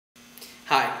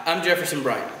I'm Jefferson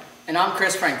Bryant. And I'm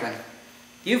Chris Franklin.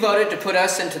 You voted to put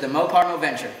us into the Mopar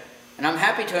MoVenture, and I'm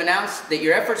happy to announce that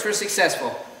your efforts were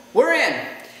successful. We're in!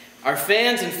 Our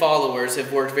fans and followers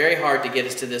have worked very hard to get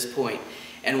us to this point,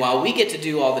 and while we get to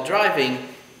do all the driving,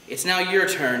 it's now your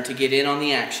turn to get in on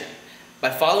the action. By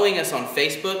following us on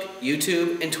Facebook,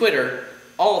 YouTube, and Twitter,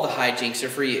 all the hijinks are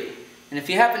for you. And if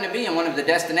you happen to be in one of the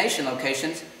destination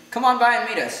locations, come on by and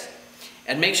meet us.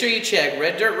 And make sure you check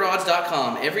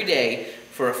reddirtrods.com every day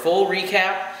for a full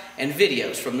recap and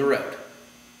videos from the road.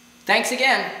 Thanks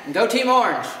again, and go Team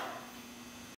Orange!